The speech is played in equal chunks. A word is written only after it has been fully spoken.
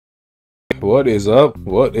What is up?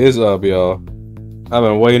 What is up, y'all? I've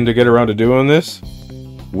been waiting to get around to doing this.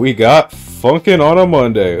 We got Funkin on a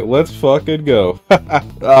Monday. Let's fucking go.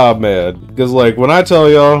 Ah, man. Because, like, when I tell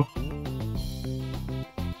y'all,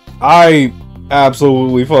 I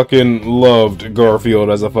absolutely fucking loved Garfield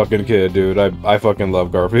as a fucking kid, dude. I fucking love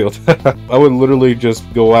Garfield. I would literally just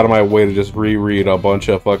go out of my way to just reread a bunch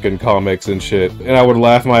of fucking comics and shit, and I would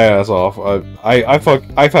laugh my ass off. I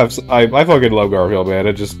fucking love Garfield, man.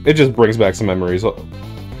 It just brings back some memories.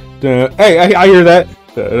 Hey, I hear that.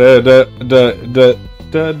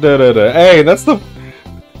 Hey, that's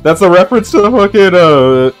the reference to the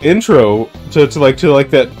fucking intro to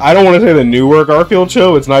that. I don't want to say the newer Garfield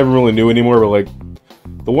show. It's not even really new anymore, but like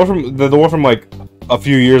the one from the one from like a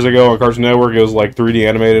few years ago on Cartoon Network. It was like 3D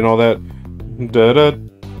animated and all that.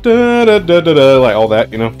 Like all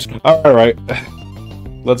that, you know. All right,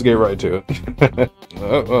 let's get right to it.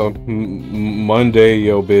 Monday,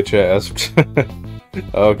 yo bitch ass.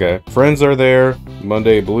 Okay, friends are there.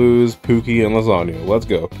 Monday blues, Pookie, and lasagna. Let's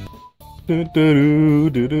go.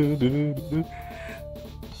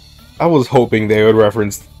 I was hoping they would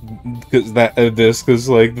reference this because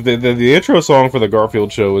like the intro song for the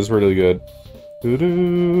Garfield show is really good.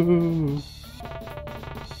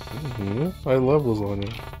 I love lasagna.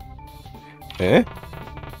 Eh?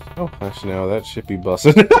 Oh, actually, now that should be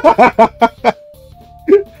busted.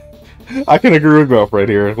 I can agree with Golf right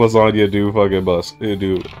here. Lasagna do fucking bust. It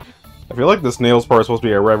do. I feel like the snails part is supposed to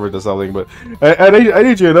be a reference to something, but I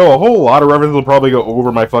need you to know a whole lot of references will probably go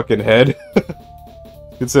over my fucking head.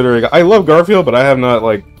 Considering I love Garfield, but I have not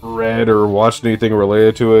like read or watched anything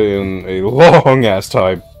related to it in a long ass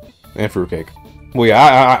time. And fruitcake. Well,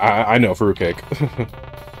 yeah, I know fruitcake.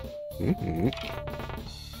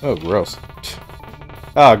 Oh, gross.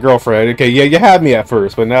 Ah, girlfriend. Okay, yeah, you had me at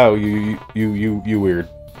first, but now you weird.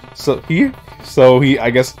 So he I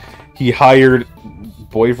guess he hired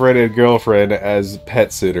boyfriend and girlfriend as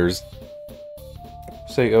pet sitters.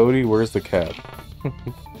 Say, Odie, where's the cat?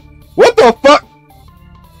 What the fuck?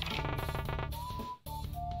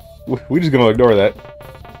 We just gonna ignore that.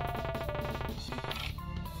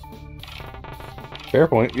 Fair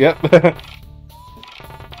point. Yep.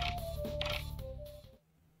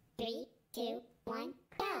 3, 2, 1,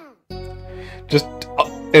 go! Just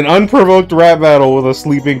an unprovoked rap battle with a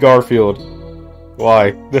sleeping Garfield.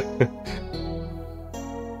 Why?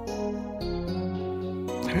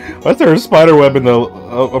 Why's there a spider web in the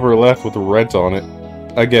upper left with rent on it?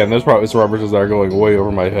 Again, there's probably some references that are going way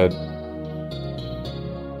over my head.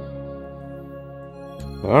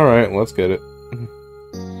 Alright, let's get it.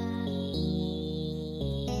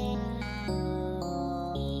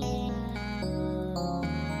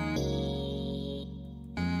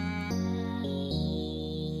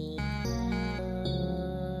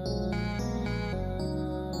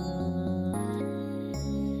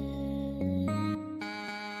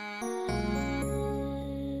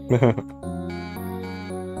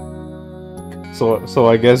 So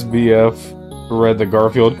I guess BF read the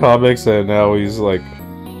Garfield comics and now he's like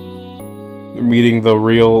meeting the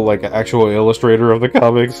real like actual illustrator of the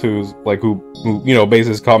comics who's like who you know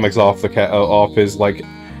bases comics off the off his like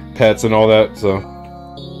pets and all that, so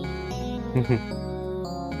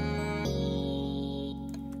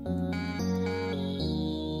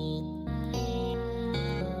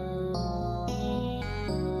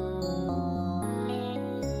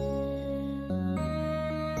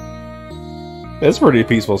it's a pretty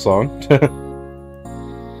peaceful song.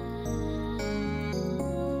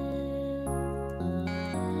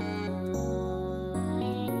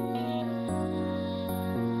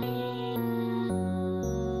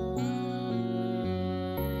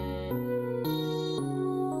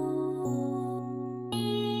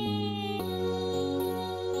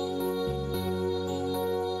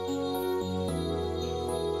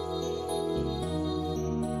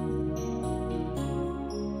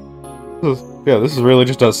 Yeah, this is really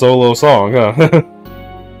just a solo song, huh?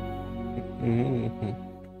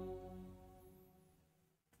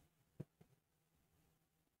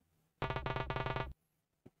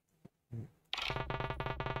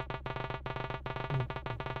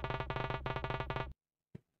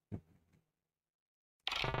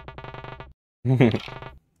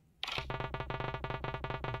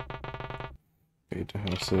 Hate to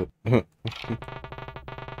house it. Not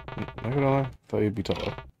gonna lie, thought you'd be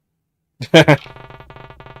taller.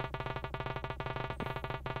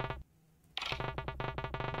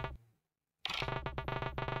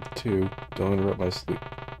 2, don't interrupt my sleep,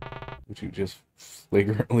 which you just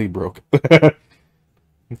flagrantly broke.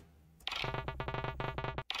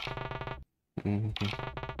 Come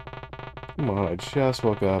on, I just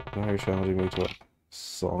woke up. Now you're challenging me to a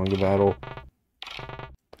Song battle.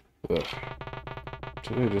 Ugh.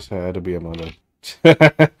 Today just had to be a Monday. 3,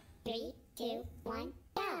 2, 1,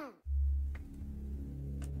 go!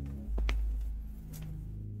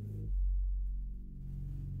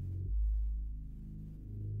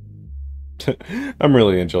 I'm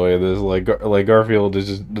really enjoying this. Like Garfield is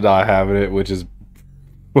just not having it, which is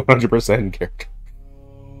 100% in character.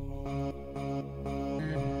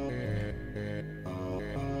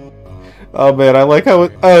 Oh man, I like how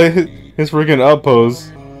his freaking up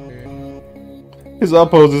pose. His up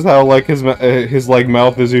pose is how like his like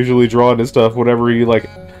mouth is usually drawn and stuff. Whenever he like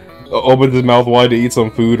opens his mouth wide to eat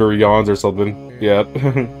some food or yawns or something. Yeah.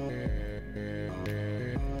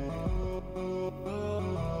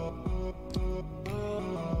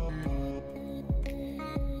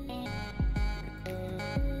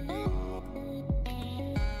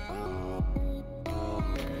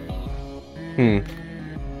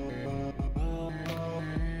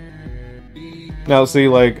 Now, see,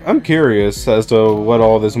 like, I'm curious as to what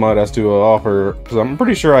all this mod has to offer, because I'm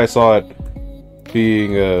pretty sure I saw it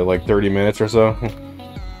being, like, 30 minutes or so.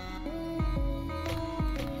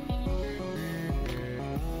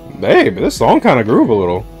 Hey, but this song kind of groove a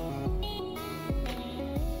little.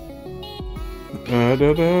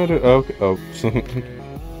 Okay, oh.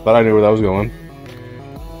 Thought I knew where that was going.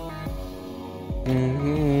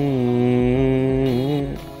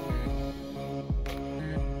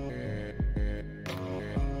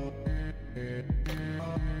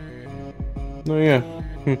 Oh yeah.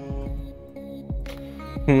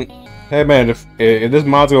 Hey man, if this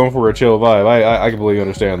mod's going for a chill vibe, I completely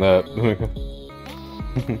understand that.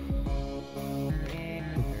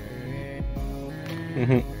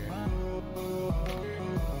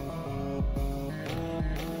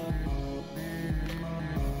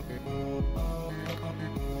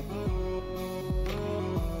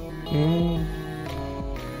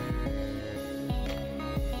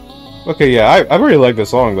 Okay, yeah, I really like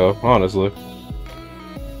this song though, honestly.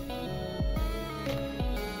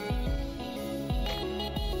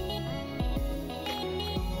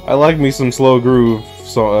 I like me some slow groove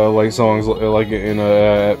like songs like in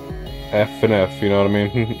F and F, you know what I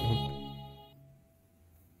mean?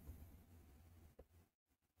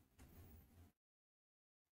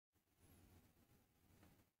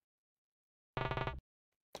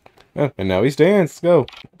 And now he's danced. Go.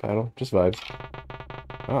 Battle. Just vibes.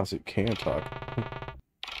 Ah, so you can talk.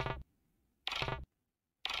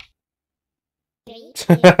 3,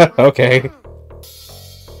 2, 1, Okay.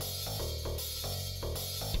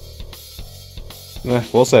 go!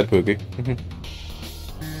 Well said, Pookie.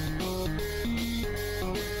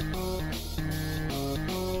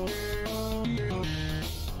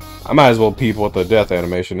 I might as well peep what the death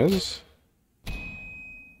animation is.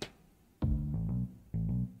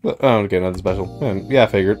 Oh, okay, nothing special. Yeah, I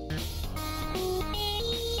figured.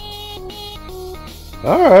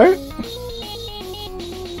 Alright.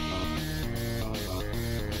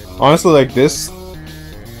 Honestly, like, this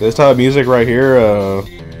type of music right here,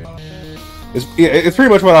 it's pretty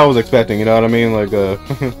much what I was expecting, you know what I mean? Like,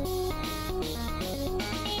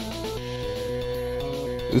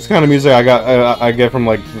 this kind of music I get from,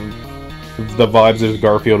 like, the vibes of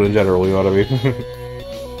Garfield in general, you know what I mean?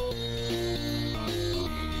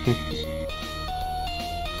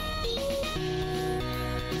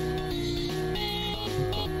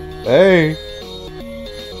 Hey!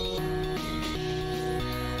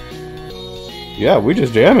 Yeah, we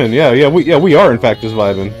just jamming. Yeah, we are in fact just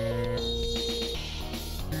vibing.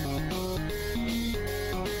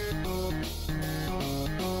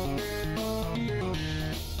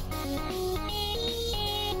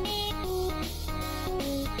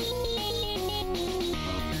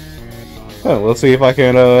 Yeah, let's see if I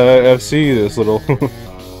can FC this little.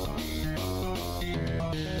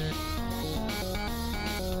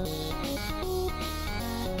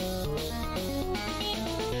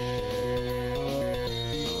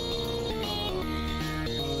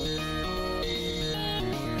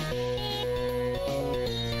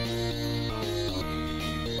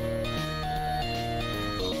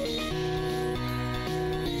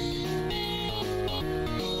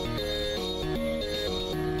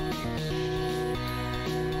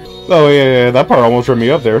 Oh yeah, that part almost tripped me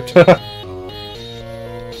up there.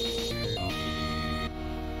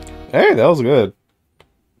 Hey, that was good.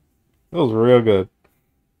 That was real good.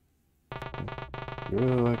 You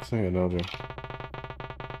really like singing, don't you?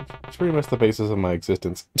 It's pretty much the basis of my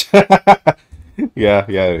existence. Yeah,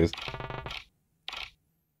 it is.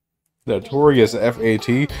 Notorious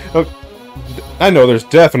FAT. Oh, I know there's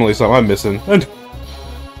definitely something I'm missing.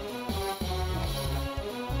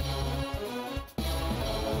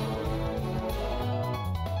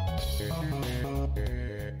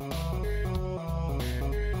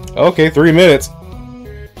 Okay, 3 minutes.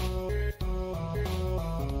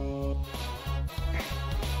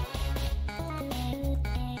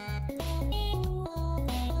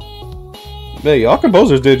 Hey, y'all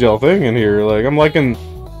composers did y'all thing in here. Like, I'm liking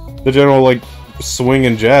the general, like, swing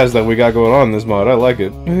and jazz that we got going on in this mod. I like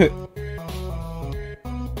it.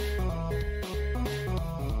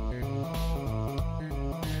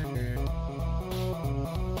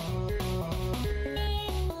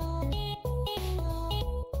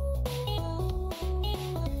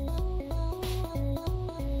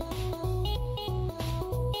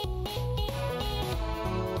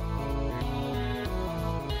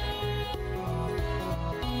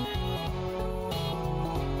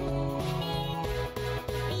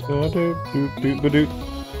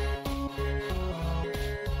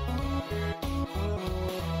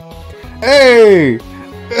 Hey!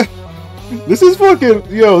 This is fucking...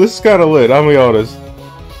 Yo, this is kinda lit, I'm gonna be honest.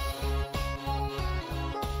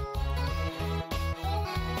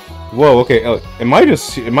 Whoa, okay, am I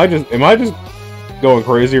just going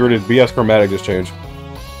crazy, or did BS Chromatic just change?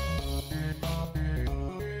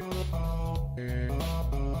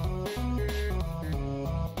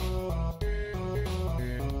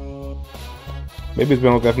 Maybe it's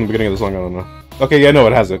been like that from the beginning of the song, I don't know. Okay, yeah, no,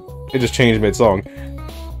 it hasn't. It just changed mid-song.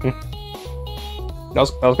 That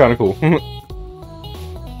was kinda cool.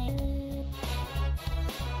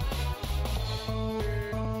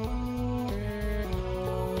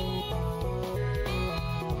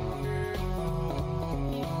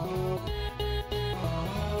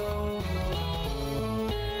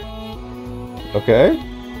 Okay.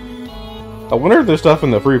 I wonder if there's stuff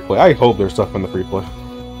in the free play. I hope there's stuff in the free play.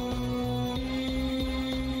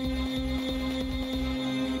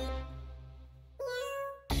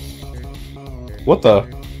 What the?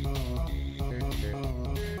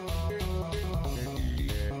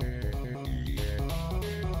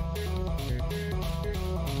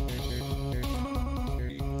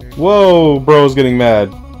 Whoa, bro's getting mad.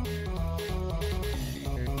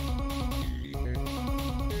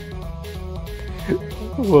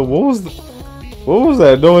 What was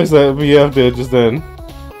that noise that BF did just then?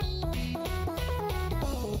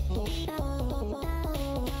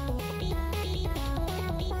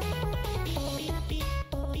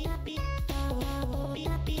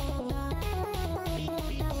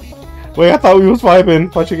 Wait, I thought we was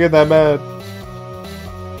vibing. Why'd you get that mad?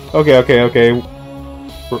 Okay.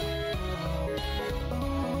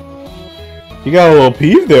 You got a little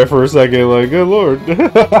peeved there for a second, like, good lord.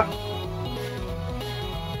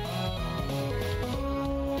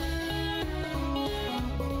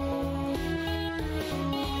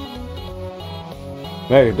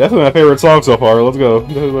 Hey, definitely my favorite song so far. Let's go.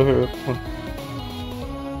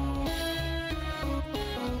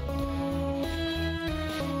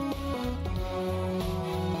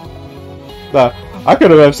 I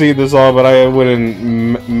could have seen this all, but I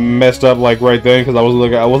wouldn't messed up like right then because I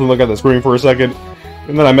wasn't looking at the screen for a second,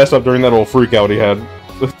 and then I messed up during that little freak out he had.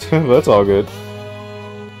 That's all good.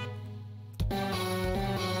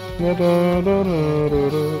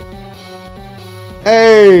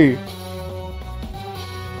 Hey!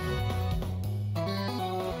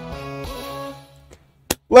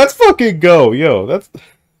 Let's fucking go, yo!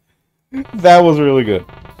 That was really good.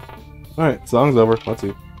 All right, song's over. Let's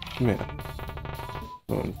see. Man.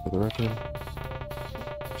 For the record,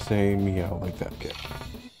 say meow like that kid.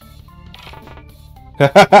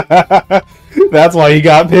 That's why he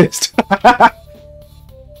got pissed.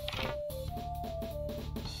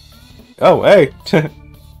 Oh, hey.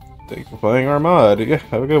 Thanks for playing our mod. Yeah,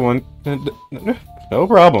 have a good one. No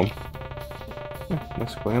problem.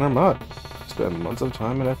 Thanks for playing our mod. Spent months of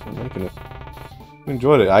time and effort making it.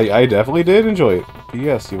 Enjoyed it. I definitely did enjoy it.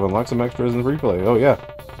 P.S. You've unlocked some extras in free play. Oh, yeah.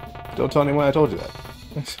 Don't tell anyone I told you that.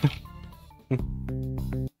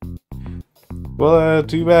 Well,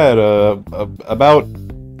 too bad. About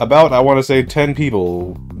I want to say 10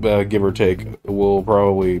 people, give or take, will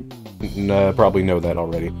probably know that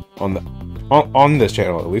already on this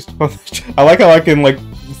channel at least. I like how I can like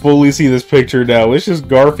fully see this picture now. It's just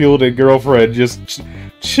Garfield and girlfriend just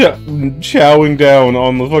chowing down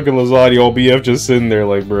on the fucking lasagna. All BF just sitting there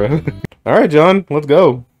like, bruh. All right, John, let's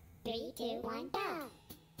go. 3, 2, 1, go.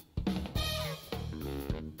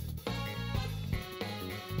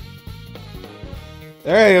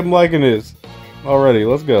 Hey, I'm liking this already.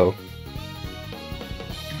 Let's go.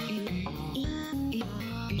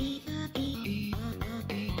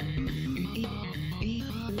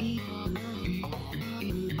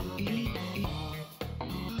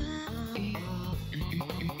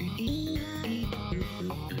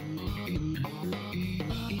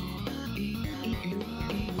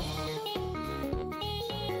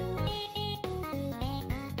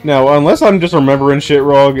 Now, unless I'm just remembering shit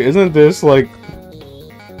wrong, isn't this like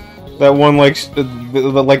that one like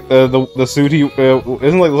the suit he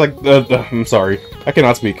isn't I'm sorry, I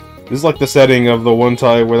cannot speak. This is like the setting of the one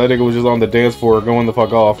time where that nigga was just on the dance floor going the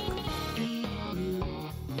fuck off.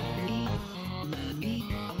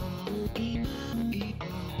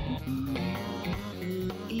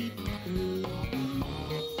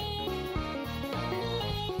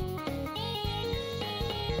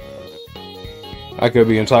 I could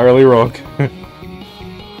be entirely wrong.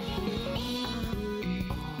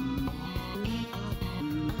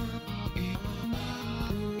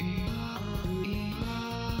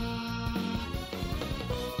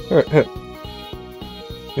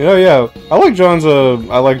 Yeah. I like John's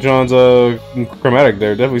chromatic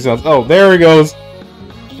there. Definitely sounds. Oh, there he goes.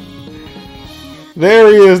 There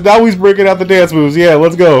he is. Now he's breaking out the dance moves. Yeah,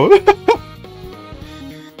 let's go.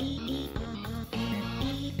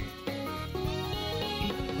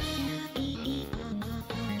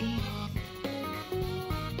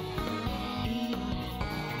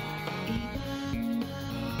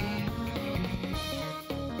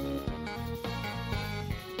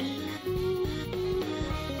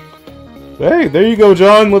 Hey, there you go,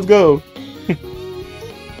 John. Let's go.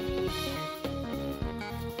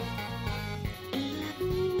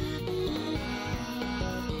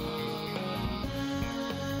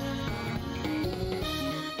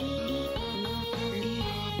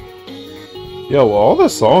 Yo, all the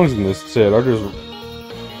songs in this shit are just.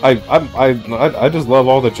 I just love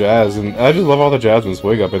all the jazz, and I just love all the jazz and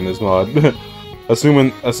swing up in this mod.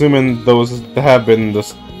 assuming those have been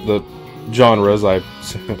the genres I'm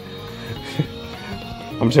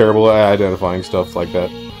terrible at identifying stuff like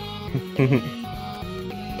that.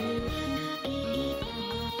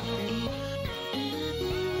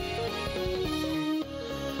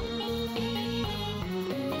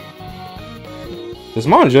 This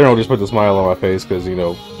mod in general just put the smile on my face because, you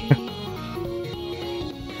know...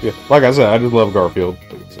 yeah, like I said, I just love Garfield.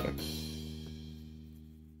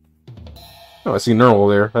 Oh, I see Nerl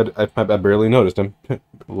there. I barely noticed him.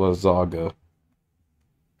 Lasagna.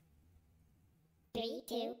 3,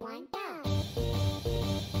 2, 1, go.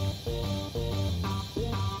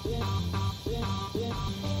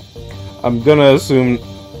 I'm gonna assume...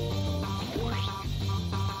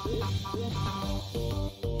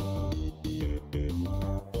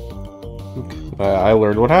 I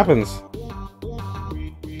learned what happens.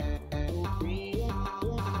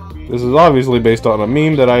 This is obviously based on a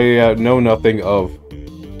meme that I know nothing of.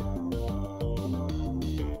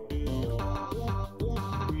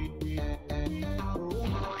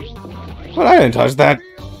 But I didn't touch that.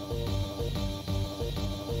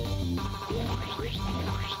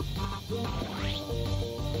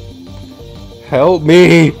 Help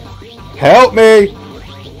me! Help me!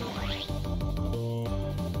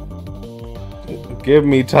 Give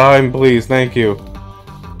me time, please. Thank you.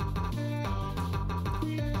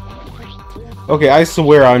 Okay, I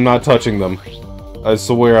swear I'm not touching them. I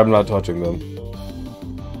swear I'm not touching them.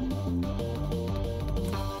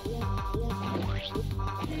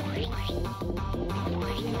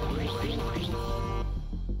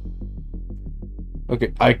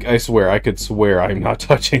 Okay, I swear, I could swear I'm not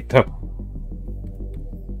touching them.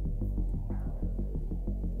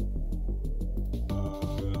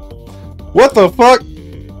 What the fuck?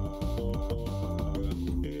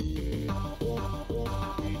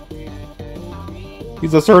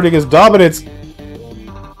 He's asserting his dominance.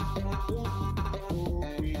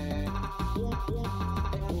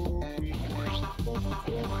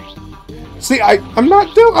 See, I'm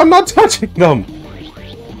not touching them.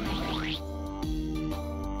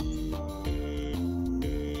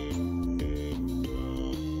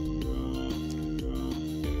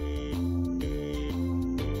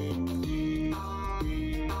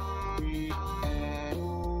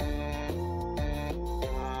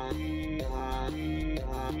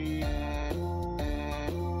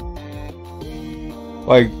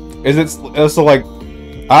 Like, is it so like,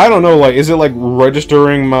 I don't know, like, is it like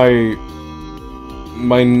registering my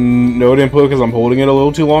node input because I'm holding it a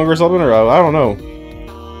little too long or something, or I don't know.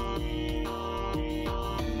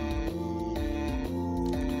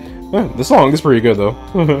 The song is pretty good though.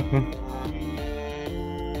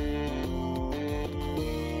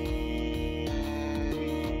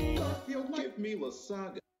 Give me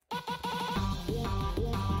lasagna.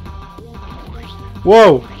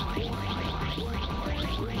 Whoa!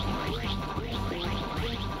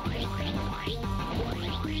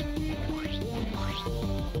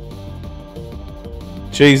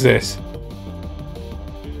 Jesus.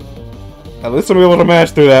 At least I'll be able to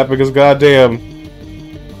match through that because goddamn.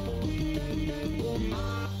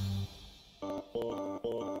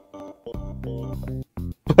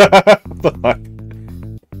 What the fuck?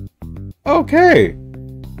 Okay.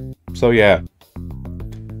 So yeah.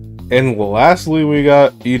 And lastly, we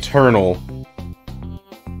got Eternal.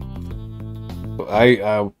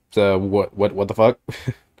 What the fuck?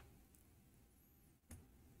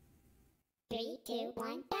 3, 2,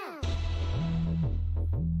 1, go.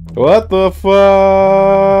 What the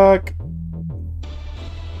fuck?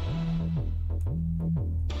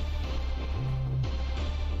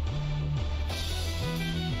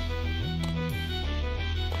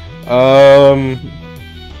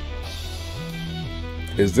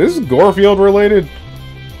 Is this Garfield related?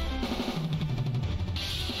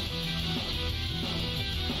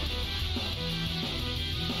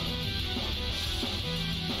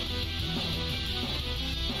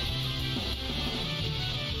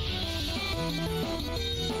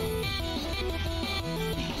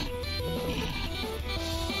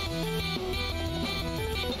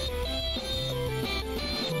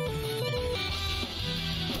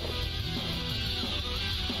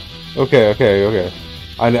 Okay.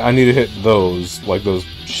 I need to hit those, like those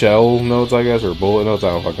shell notes, I guess, or bullet notes, I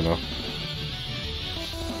don't fucking know.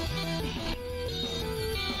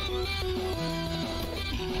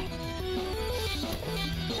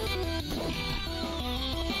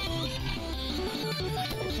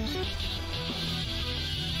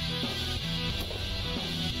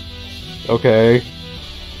 Okay.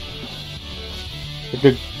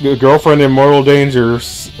 The girlfriend in mortal danger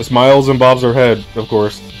smiles and bobs her head, of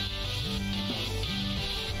course.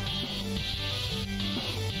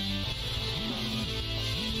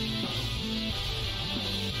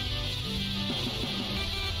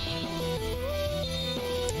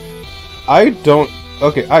 I don't...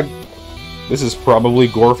 Okay, this is probably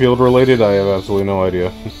Garfield related, I have absolutely no idea.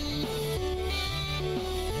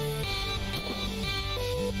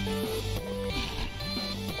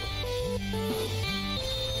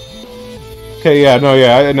 Okay, yeah,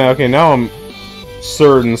 okay, now I'm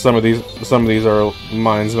certain some of these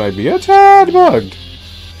mines might be a tad bugged.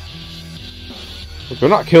 Like, they're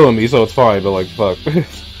not killing me, so it's fine, but like, fuck.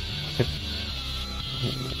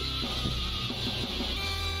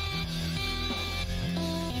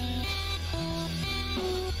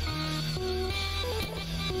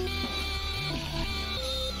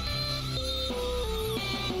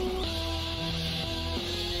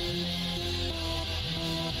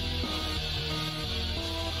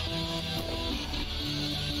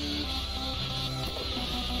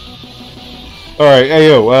 Alright, hey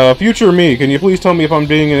yo, future me, can you please tell me if I'm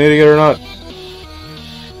being an idiot or not?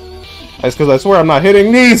 That's because I swear I'm not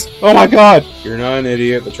hitting these! Oh my god! You're not an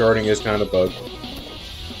idiot, the charting is kind of bugged.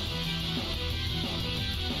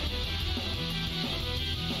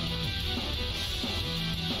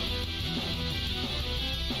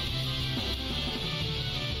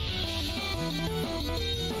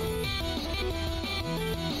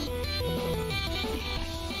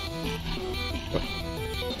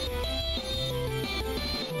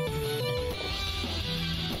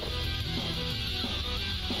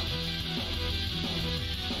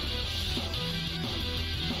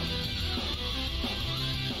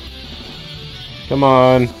 Come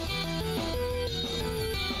on.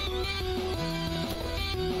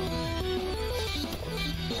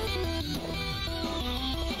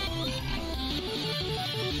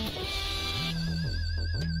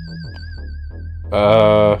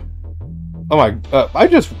 Oh my, I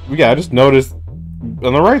just noticed on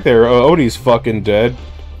the right there, Odie's fucking dead.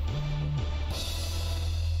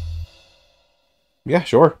 Yeah,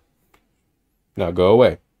 sure. Now go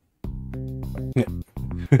away.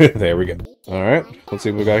 There we go. Alright, let's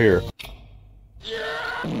see what we got here.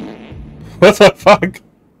 What the fuck?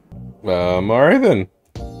 Alright then.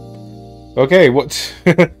 Okay, what?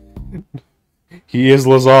 He is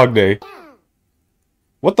lasagna.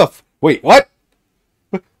 What the f- Wait, what?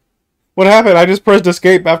 What happened? I just pressed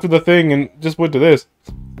escape after the thing and just went to this.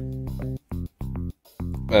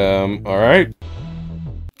 Alright.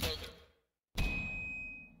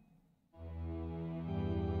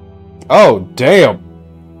 Oh, damn.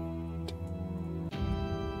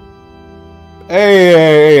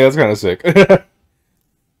 Hey, that's kind of sick. 3,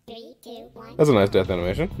 2, 1. That's a nice death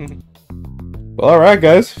animation. Well, alright,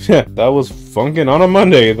 guys. Yeah, that was Funkin on a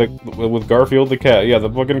Monday with Garfield the cat. Yeah, the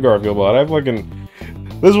fucking Garfield bot.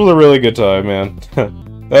 This was a really good time, man.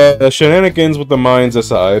 Shenanigans with the mines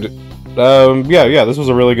aside. Yeah, this was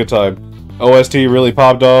a really good time. OST really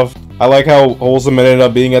popped off. I like how wholesome it ended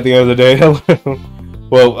up being at the end of the day.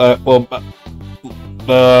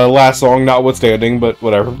 Last song notwithstanding, but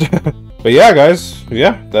whatever. But yeah, guys,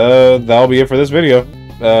 yeah, that'll be it for this video.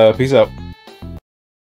 Peace out.